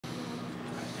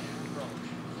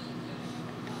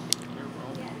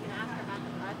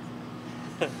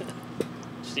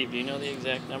Steve, do you know the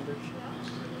exact numbers?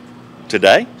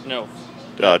 Today? No.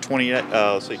 28.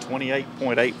 Let's see,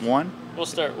 28.81. We'll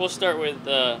start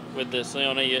with this,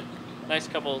 Leona. Nice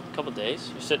couple days.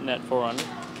 You're sitting at 4 under,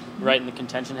 right in the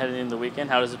contention heading into the weekend.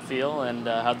 How does it feel, and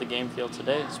how'd the game feel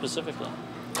today specifically?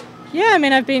 Yeah, I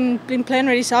mean, I've been playing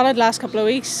really solid last couple of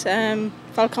weeks.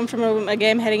 Felt comfortable with my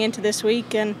game heading into this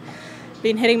week, and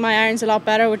been hitting my irons a lot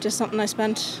better, which is something I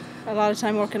spent a lot of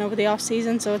time working over the off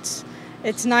season. So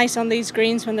it's nice on these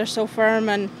greens when they're so firm,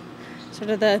 and sort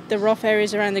of the rough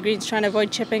areas around the greens, trying to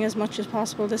avoid chipping as much as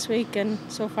possible this week. And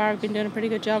so far, I've been doing a pretty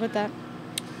good job at that.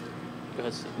 Go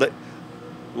ahead, Steve.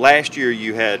 Last year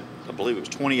you had, I believe it was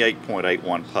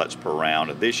 28.81 putts per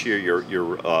round, and this year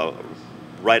you're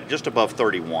right just above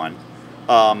 31.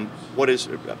 What is,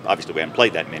 obviously we haven't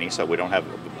played that many, so we don't have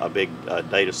a big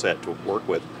data set to work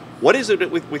with. What is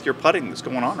it with your putting that's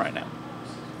going on right now?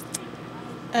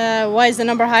 Why is the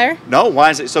number higher? No, why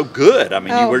is it so good? I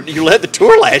mean, you led the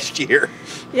tour last year.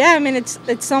 Yeah, I mean, it's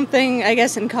something, I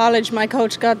guess in college my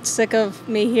coach got sick of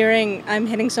me hearing I'm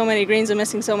hitting so many greens and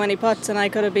missing so many putts, and I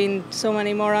could have been so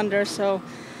many more under. So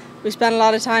we spent a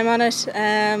lot of time on it,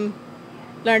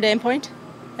 learned aim point.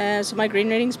 So my green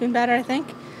reading's been better, I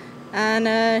think. And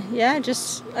yeah,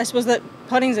 just I suppose that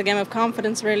putting's a game of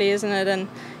confidence, really, isn't it? And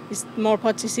the more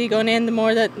putts you see going in, the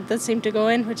more that seem to go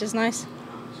in, which is nice.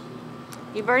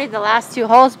 You birdied the last 2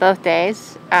 holes both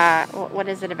days. What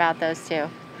is it about those two?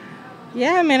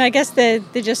 Yeah, I mean, I guess they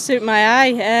just suit my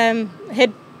eye.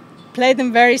 Had played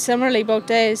them very similarly both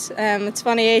days. It's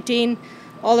funny, 18,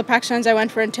 all the practice rounds I went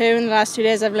for in 2, and the last 2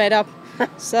 days I've laid up.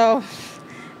 So,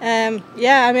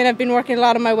 yeah, I mean, I've been working a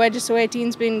lot on my wedges, so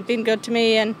 18's been good to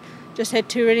me, and just hit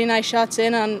 2 really nice shots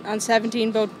in on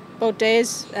 17 both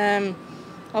days.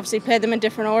 Obviously played them in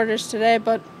different orders today,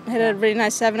 but hit a really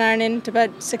nice 7-iron in to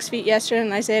about 6 feet yesterday, and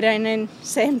a nice 8-iron in,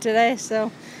 same today.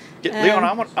 So, Leona,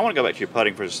 I want to go back to your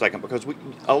putting for a second, because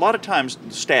a lot of times the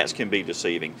stats can be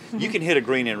deceiving. Mm-hmm. You can hit a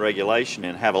green in regulation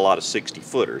and have a lot of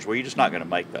 60-footers, where you're just not going to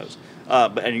make those.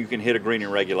 And you can hit a green in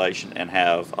regulation and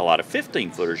have a lot of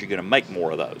 15-footers. You're going to make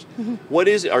more of those. Mm-hmm. What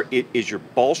is it? Is your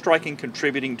ball striking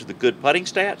contributing to the good putting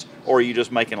stats, or are you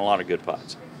just making a lot of good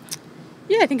putts?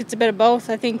 Yeah, I think it's a bit of both.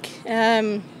 I think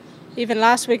even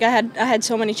last week I had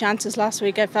so many chances last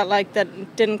week. I felt like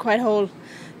that didn't quite hold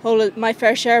my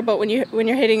fair share. But when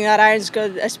you're hitting that irons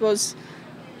good, I suppose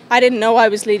I didn't know I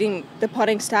was leading the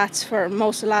putting stats for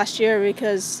most of last year,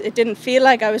 because it didn't feel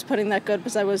like I was putting that good,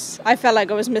 because I felt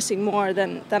like I was missing more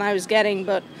than I was getting.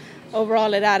 But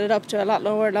overall, it added up to a lot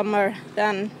lower number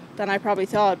than I probably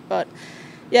thought. But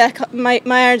yeah, my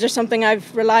irons are something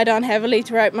I've relied on heavily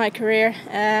throughout my career.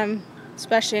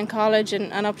 Especially in college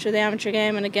and up through the amateur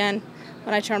game, and again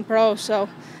when I turned pro. So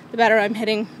the better I'm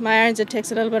hitting my irons, it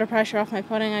takes a little bit of pressure off my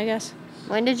putting, I guess.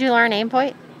 When did you learn aim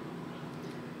point?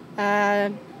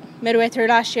 Midway through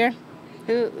last year.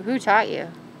 Who taught you?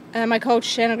 My coach,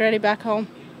 Shane O'Grady, back home.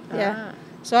 Yeah.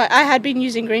 So I had been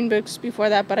using green books before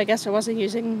that, but I guess I wasn't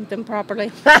using them properly,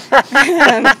 which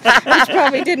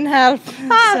probably didn't help.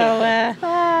 So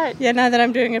yeah, now that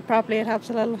I'm doing it properly, it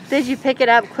helps a little. Did you pick it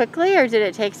up quickly, or did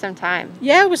it take some time?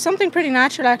 Yeah, it was something pretty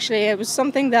natural, actually. It was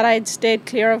something that I'd stayed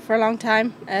clear of for a long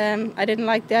time. I didn't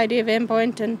like the idea of aim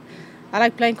point, and I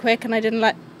like playing quick, and I didn't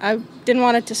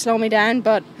want it to slow me down,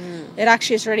 but it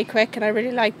actually is really quick, and I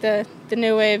really like the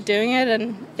new way of doing it,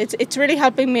 and it's really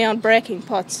helping me on breaking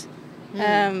putts.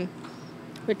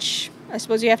 Which I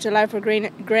suppose you have to allow for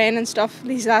grain and stuff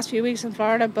these last few weeks in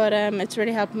Florida, but it's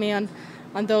really helped me on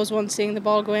those ones, seeing the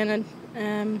ball go in,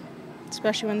 and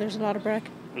especially when there's a lot of break.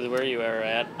 Where you are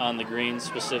at on the greens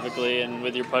specifically, and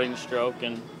with your putting stroke,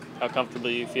 and how comfortable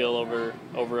you feel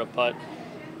over a putt.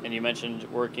 And you mentioned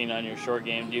working on your short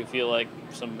game. Do you feel like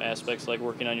some aspects like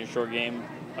working on your short game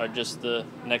are just the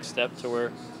next step to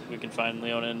where we can find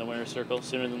Leona in the winner's circle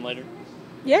sooner than later?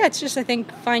 Yeah, it's just, I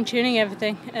think, fine-tuning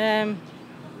everything.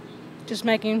 Just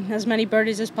making as many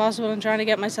birdies as possible and trying to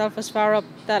get myself as far up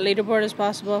that leaderboard as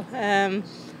possible. I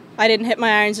didn't hit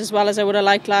my irons as well as I would have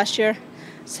liked last year.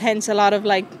 Hence a lot of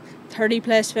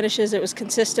 30-place finishes. It was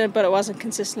consistent, but it wasn't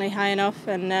consistently high enough.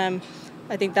 And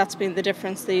I think that's been the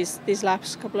difference these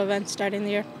last couple of events starting the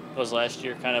year. Was last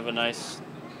year kind of a nice,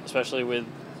 especially with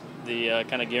the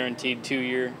kind of guaranteed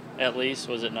 2-year at least,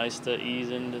 was it nice to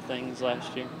ease into things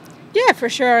last year? Yeah, for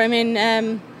sure. I mean,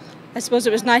 I suppose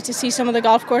it was nice to see some of the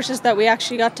golf courses that we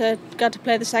actually got to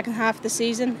play the second half of the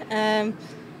season.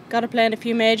 Got to play in a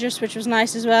few majors, which was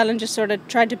nice as well, and just sort of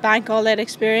tried to bank all that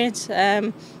experience.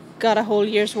 Got a whole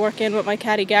year's work in with my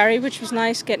caddy Gary, which was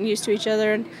nice, getting used to each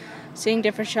other and seeing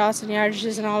different shots and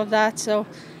yardages and all of that. So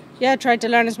yeah, tried to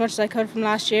learn as much as I could from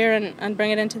last year and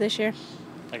bring it into this year.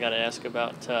 I got to ask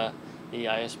about the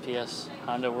ISPS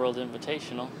Honda World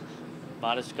Invitational.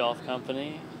 Modest Golf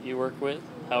Company you work with.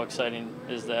 How exciting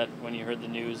is that when you heard the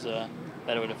news that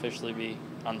it would officially be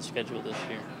on the schedule this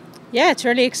year? Yeah, it's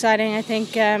really exciting. I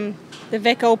think the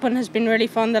Vic Open has been really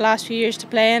fun the last few years to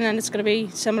play in, and it's going to be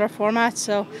similar formats.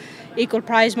 So equal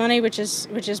prize money, which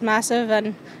is massive,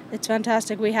 and it's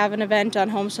fantastic. We have an event on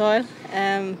home soil.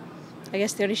 I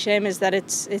guess the only shame is that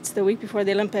it's the week before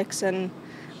the Olympics, and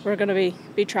we're going to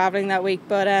be travelling that week.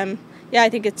 But yeah, I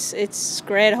think it's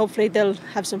great. Hopefully they'll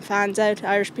have some fans out.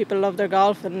 Irish people love their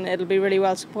golf, and it'll be really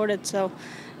well supported. So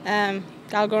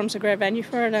Galgorm's a great venue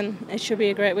for it, and it should be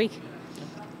a great week.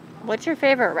 What's your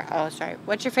favorite?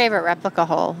 What's your favorite replica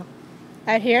hole?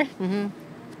 Out here? Mm-hmm.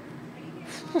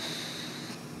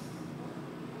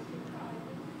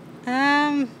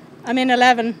 I mean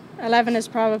 11. 11 is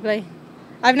probably.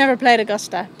 I've never played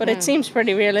Augusta, but it seems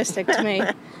pretty realistic to me.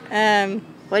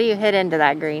 What do you hit into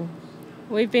that green?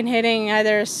 We've been hitting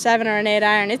either a 7 or an 8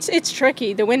 iron. It's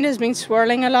tricky. The wind has been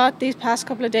swirling a lot these past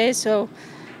couple of days, so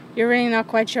you're really not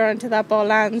quite sure until that ball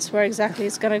lands where exactly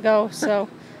it's going to go. So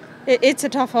it's a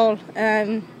tough hole.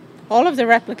 All of the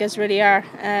replicas really are.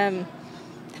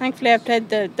 Thankfully, I played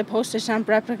the postage stamp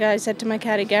replica. I said to my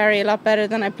caddy Gary, a lot better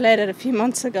than I played it a few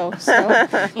months ago. So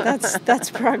that's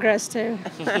progress too.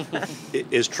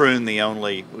 Is Troon the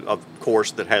only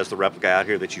course that has the replica out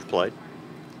here that you've played?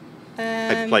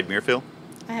 Have you played Muirfield?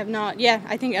 I have not. Yeah,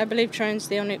 I believe Troon's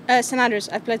the only. St Andrews.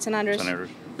 I've played St Andrews. St Andrews.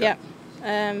 Yeah.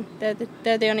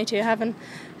 They're the only two. Haven't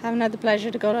had the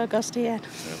pleasure to go to Augusta yet.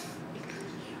 Yeah.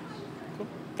 Cool.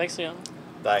 Thanks, Leona.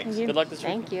 Thanks. Thank you. Good luck this week.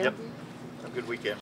 Thank you. Yep. Have a good weekend.